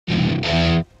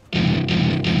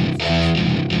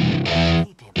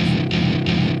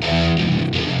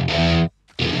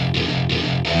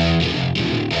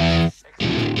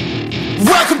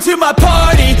to my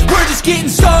party, we're just getting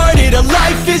started. A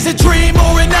life is a dream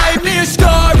or a nightmare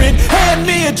scarring. Hand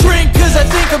me a drink cause I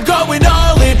think I'm going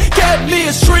all in. Get me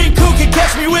a shrink who can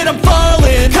catch me when I'm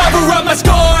falling. Cover up my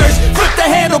scars, flip the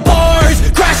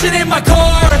handlebars, crashing in my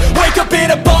car, wake up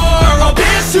in a bar. I'll be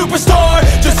a superstar,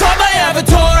 just on my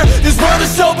avatar. This world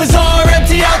is so bizarre,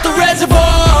 empty out the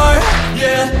reservoir.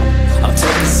 Yeah, I'm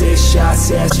taking 6 shots,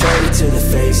 yeah, straight to the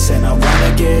face. And I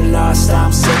wanna get lost,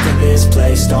 I'm sick of this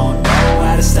place. Don't know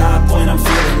how to stop when I'm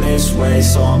feeling this way.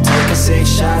 So I'm taking 6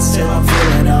 shots till I'm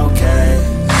feeling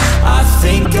okay. I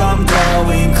think I'm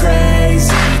going crazy,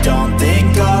 don't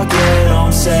think I'll get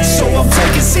home safe. So I'm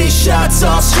taking 6 shots,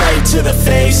 all straight to the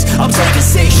face. I'm taking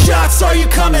 6 shots, are you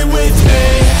coming with me?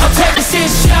 I'm taking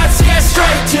 6 shots, yeah,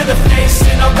 straight to the face.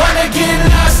 And I wanna get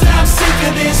lost, I'm sick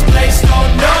of this place.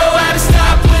 Don't know how to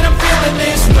stop when I'm feeling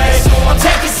this way. So I'm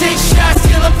taking 6 shots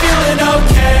till I'm feeling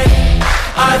okay.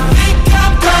 I think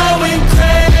I'm going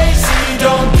crazy,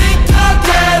 don't think I'll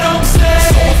get home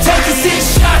safe. So I'm taking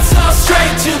 6 shots, all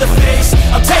straight to the face.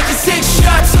 I'm taking 6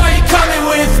 shots, are you coming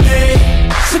with me?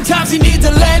 Sometimes you need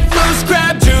to let loose,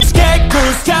 grab juice, get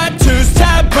goose, tattoos,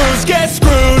 taboos, get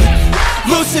screwed.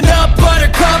 Loosen up,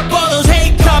 buttercup, all those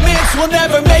hate comments will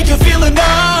never make you feel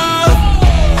enough.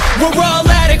 We're all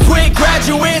adequate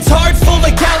graduates, heart full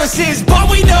of calluses,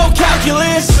 but we know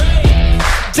calculus.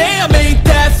 Damn, ain't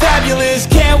that fabulous?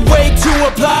 Can't wait to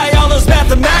apply all those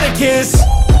mathematicus.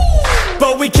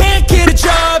 But we can't get a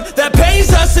job that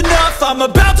pays us enough. I'm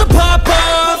about to pop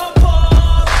off.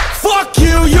 Fuck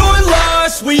you, you're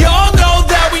lost. We all know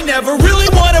that we never really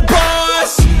want a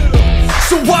boss.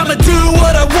 So I'ma do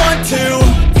what I want to,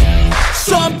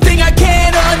 something I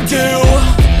can't undo.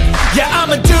 Yeah,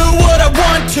 I'ma do what I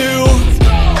want to,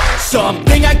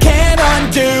 something I can't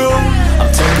undo.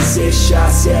 I'm taking 6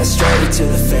 shots, yeah, straight to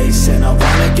the face. And I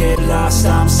wanna get lost,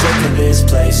 I'm sick of this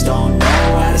place. Don't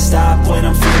know how to stop when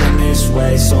I'm feeling this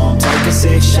way. So I'm taking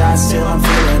 6 shots till I'm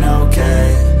feeling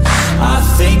okay. I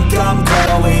think I'm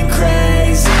going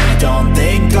crazy, don't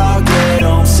think I'll get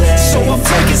home safe. So I'm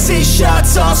taking 6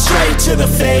 shots, all straight to the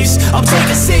face. I'm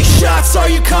taking 6 shots, are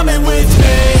you coming with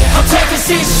me? I'm taking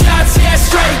 6 shots, yeah,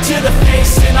 straight to the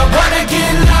face. And I wanna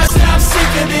get lost, I'm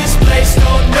sick of this place.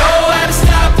 Don't know how to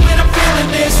stop when I'm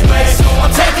feeling this way. So I'm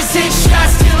taking 6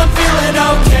 shots till I'm feeling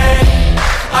okay.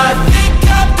 I think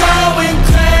I'm going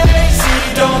crazy,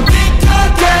 don't think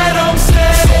I'll get home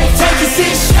safe. So I'm taking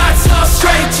 6 shots, all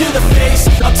straight to the face.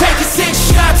 I'm taking 6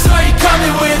 shots, are you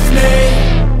coming with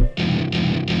me?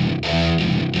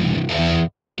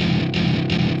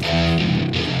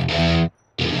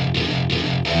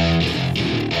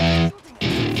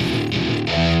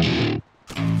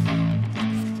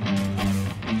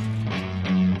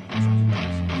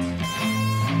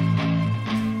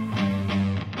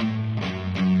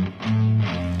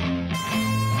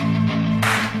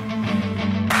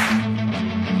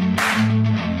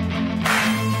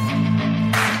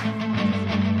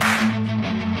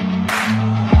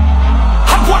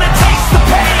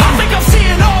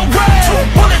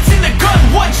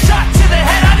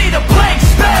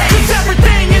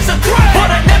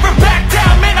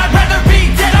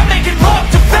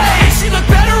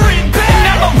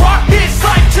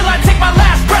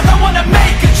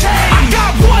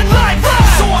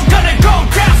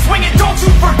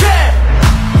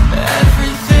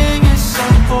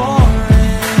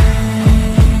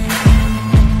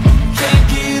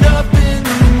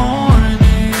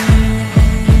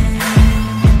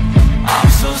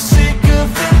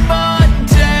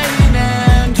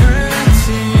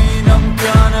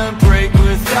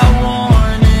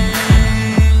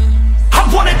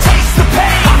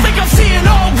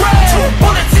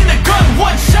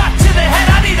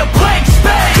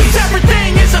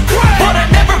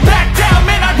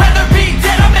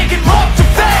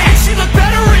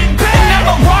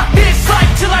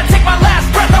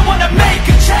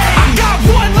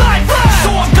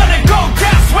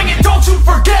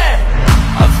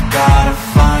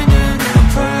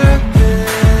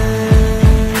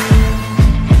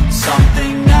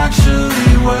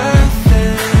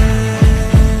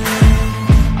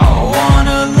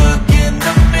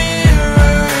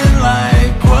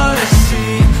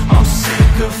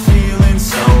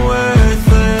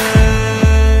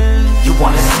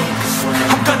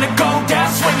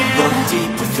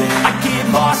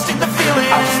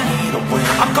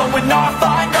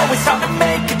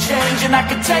 and I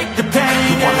can take the pain.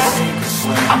 You wanna sink or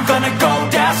swim? I'm gonna go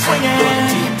down swinging. Look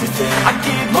deep within. I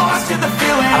get lost in the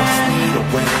feeling. I just need a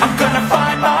win. I'm gonna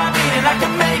find my meaning. I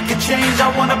can make a change. I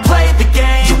wanna